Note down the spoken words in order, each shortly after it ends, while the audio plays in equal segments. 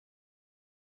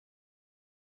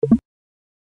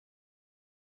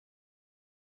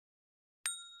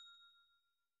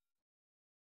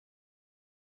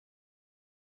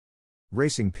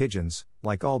Racing pigeons,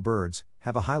 like all birds,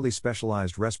 have a highly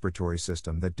specialized respiratory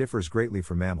system that differs greatly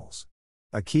from mammals.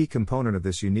 A key component of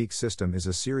this unique system is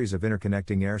a series of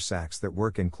interconnecting air sacs that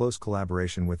work in close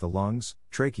collaboration with the lungs,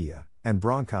 trachea, and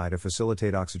bronchi to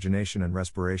facilitate oxygenation and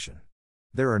respiration.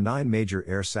 There are 9 major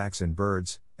air sacs in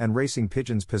birds, and racing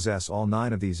pigeons possess all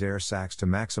 9 of these air sacs to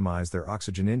maximize their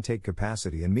oxygen intake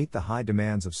capacity and meet the high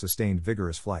demands of sustained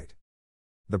vigorous flight.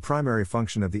 The primary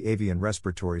function of the avian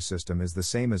respiratory system is the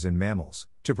same as in mammals,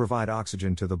 to provide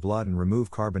oxygen to the blood and remove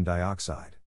carbon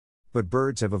dioxide. But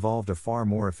birds have evolved a far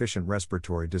more efficient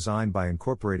respiratory design by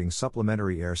incorporating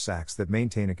supplementary air sacs that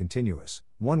maintain a continuous,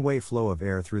 one-way flow of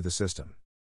air through the system.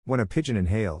 When a pigeon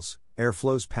inhales, air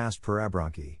flows past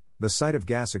parabronchi, the site of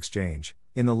gas exchange,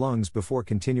 in the lungs before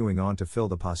continuing on to fill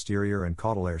the posterior and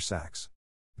caudal air sacs.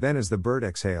 Then as the bird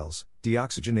exhales,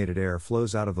 deoxygenated air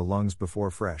flows out of the lungs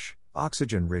before fresh,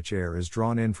 oxygen-rich air is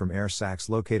drawn in from air sacs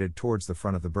located towards the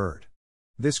front of the bird.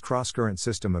 This cross-current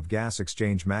system of gas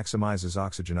exchange maximizes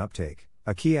oxygen uptake,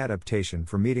 a key adaptation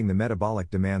for meeting the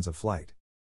metabolic demands of flight.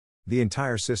 The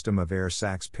entire system of air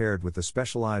sacs paired with the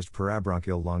specialized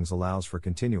parabronchial lungs allows for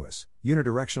continuous,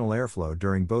 unidirectional airflow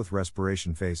during both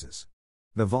respiration phases.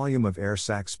 The volume of air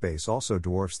sac space also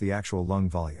dwarfs the actual lung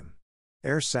volume.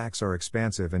 Air sacs are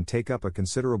expansive and take up a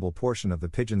considerable portion of the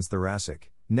pigeon's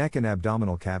thoracic, neck and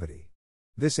abdominal cavity.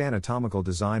 This anatomical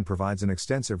design provides an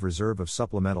extensive reserve of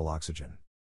supplemental oxygen.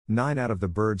 9 out of the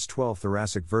bird's 12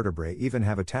 thoracic vertebrae even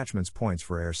have attachments points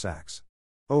for air sacs.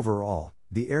 Overall,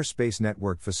 the airspace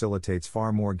network facilitates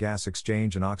far more gas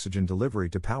exchange and oxygen delivery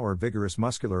to power vigorous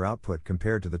muscular output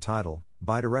compared to the tidal,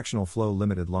 bidirectional flow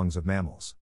limited lungs of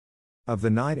mammals. Of the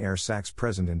 9 air sacs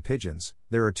present in pigeons,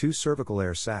 there are 2 cervical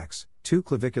air sacs, 2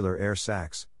 clavicular air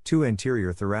sacs, 2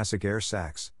 anterior thoracic air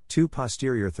sacs, 2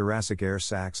 posterior thoracic air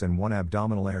sacs and 1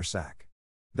 abdominal air sac.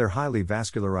 Their highly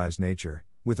vascularized nature,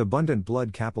 with abundant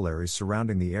blood capillaries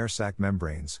surrounding the air sac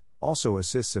membranes, also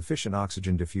assists efficient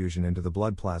oxygen diffusion into the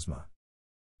blood plasma.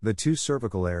 The 2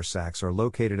 cervical air sacs are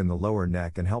located in the lower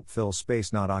neck and help fill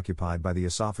space not occupied by the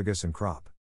esophagus and crop.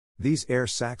 These air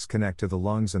sacs connect to the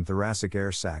lungs and thoracic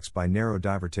air sacs by narrow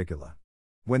diverticula.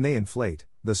 When they inflate,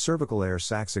 the cervical air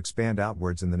sacs expand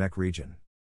outwards in the neck region.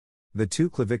 The 2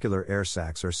 clavicular air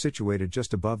sacs are situated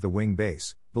just above the wing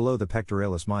base, below the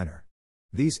pectoralis minor.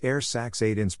 These air sacs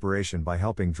aid inspiration by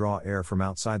helping draw air from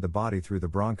outside the body through the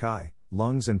bronchi,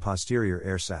 lungs and posterior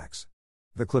air sacs.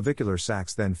 The clavicular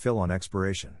sacs then fill on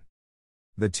expiration.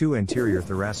 The 2 anterior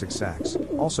thoracic sacs,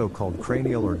 also called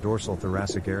cranial or dorsal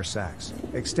thoracic air sacs,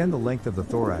 extend the length of the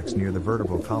thorax near the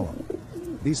vertebral column.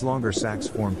 These longer sacs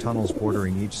form tunnels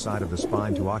bordering each side of the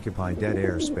spine to occupy dead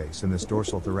air space in this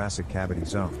dorsal thoracic cavity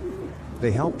zone.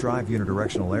 They help drive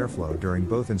unidirectional airflow during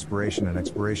both inspiration and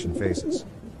expiration phases.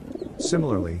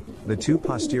 Similarly, the 2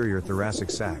 posterior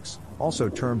thoracic sacs, also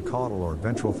termed caudal or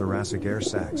ventral thoracic air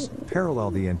sacs,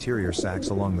 parallel the anterior sacs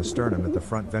along the sternum at the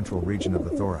front ventral region of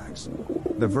the thorax.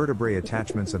 The vertebrae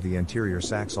attachments of the anterior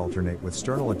sacs alternate with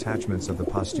sternal attachments of the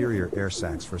posterior air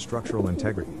sacs for structural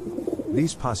integrity.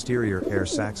 These posterior air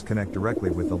sacs connect directly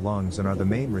with the lungs and are the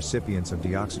main recipients of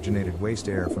deoxygenated waste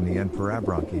air from the end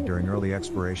parabronchi during early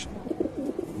expiration.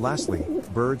 Lastly,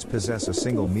 birds possess a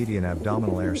single median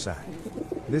abdominal air sac.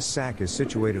 This sac is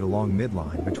situated along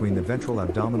midline between the ventral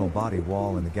abdominal body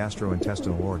wall and the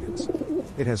gastrointestinal organs.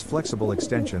 It has flexible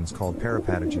extensions called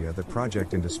parapatagia that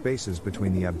project into spaces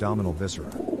between the abdominal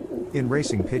viscera. In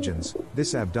racing pigeons,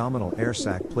 this abdominal air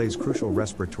sac plays crucial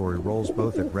respiratory roles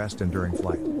both at rest and during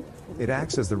flight. It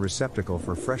acts as the receptacle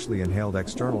for freshly inhaled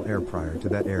external air prior to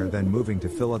that air then moving to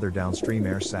fill other downstream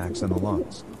air sacs and the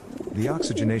lungs. The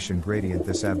oxygenation gradient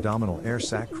this abdominal air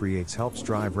sac creates helps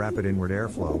drive rapid inward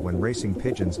airflow when racing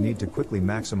pigeons need to quickly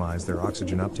maximize their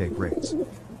oxygen uptake rates.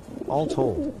 All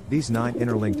told, these 9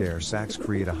 interlinked air sacs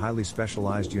create a highly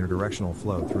specialized unidirectional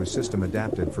flow through system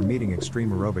adapted for meeting extreme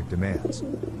aerobic demands.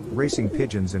 Racing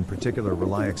pigeons in particular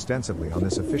rely extensively on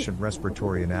this efficient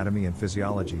respiratory anatomy and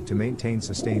physiology to maintain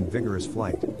sustained vigorous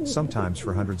flight, sometimes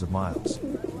for hundreds of miles.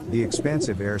 The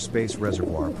expansive airspace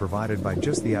reservoir provided by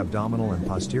just the abdominal and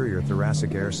posterior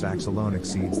thoracic air sacs alone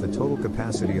exceeds the total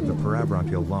capacity of the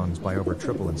parabronchial lungs by over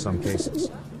triple in some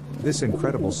cases. This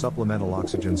incredible supplemental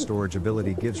oxygen storage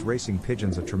ability gives racing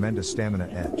pigeons a tremendous stamina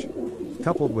edge.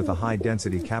 Coupled with a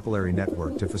high-density capillary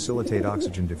network to facilitate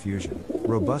oxygen diffusion,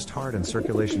 robust heart and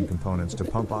circulation components to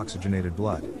pump oxygenated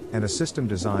blood, and a system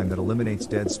design that eliminates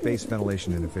dead space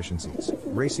ventilation inefficiencies,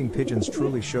 racing pigeons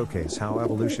truly showcase how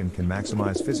evolution can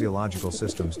maximize physiological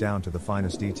systems down to the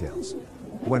finest details.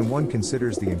 When one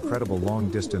considers the incredible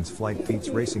long-distance flight feats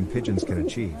racing pigeons can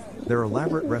achieve, their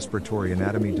elaborate respiratory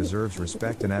anatomy deserves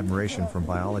respect and admiration from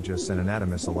biologists and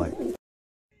anatomists alike.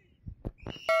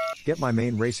 Get my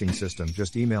main racing system,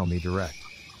 just email me direct.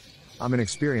 I'm an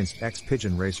experienced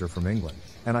ex-pigeon racer from England,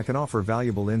 and I can offer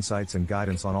valuable insights and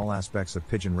guidance on all aspects of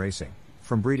pigeon racing,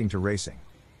 from breeding to racing.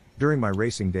 During my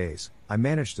racing days, I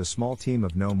managed a small team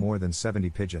of no more than 70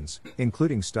 pigeons,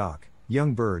 including stock,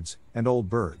 young birds, and old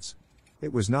birds.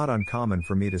 It was not uncommon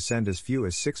for me to send as few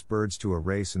as 6 birds to a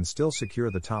race and still secure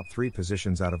the top 3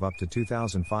 positions out of up to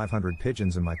 2,500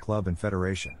 pigeons in my club and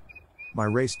federation. My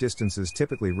race distances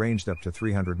typically ranged up to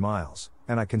 300 miles,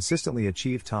 and I consistently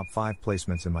achieved top 5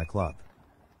 placements in my club.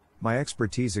 My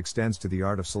expertise extends to the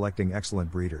art of selecting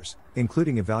excellent breeders,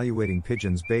 including evaluating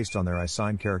pigeons based on their eye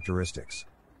sign characteristics.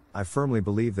 I firmly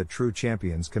believe that true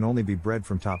champions can only be bred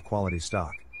from top quality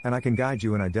stock, and I can guide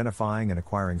you in identifying and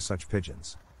acquiring such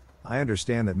pigeons. I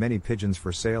understand that many pigeons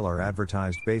for sale are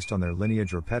advertised based on their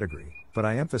lineage or pedigree, but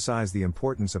I emphasize the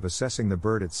importance of assessing the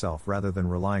bird itself rather than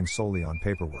relying solely on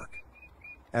paperwork.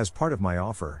 As part of my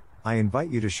offer, I invite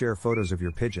you to share photos of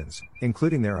your pigeons,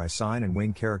 including their eye sign and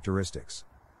wing characteristics.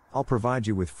 I'll provide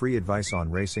you with free advice on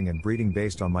racing and breeding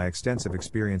based on my extensive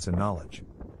experience and knowledge.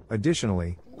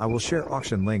 Additionally, I will share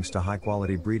auction links to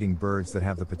high-quality breeding birds that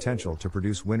have the potential to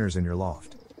produce winners in your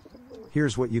loft.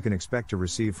 Here's what you can expect to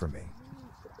receive from me: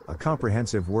 a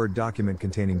comprehensive Word document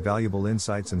containing valuable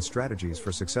insights and strategies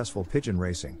for successful pigeon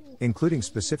racing, including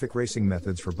specific racing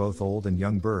methods for both old and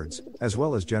young birds, as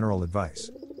well as general advice.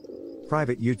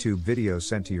 Private YouTube videos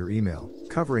sent to your email,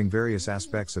 covering various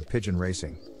aspects of pigeon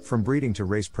racing, from breeding to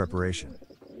race preparation.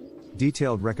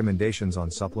 Detailed recommendations on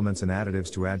supplements and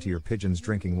additives to add to your pigeon's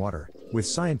drinking water, with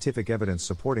scientific evidence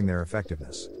supporting their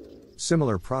effectiveness.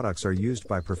 Similar products are used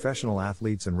by professional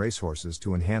athletes and racehorses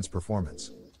to enhance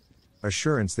performance.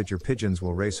 Assurance that your pigeons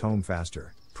will race home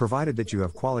faster, provided that you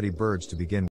have quality birds to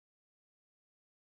begin with.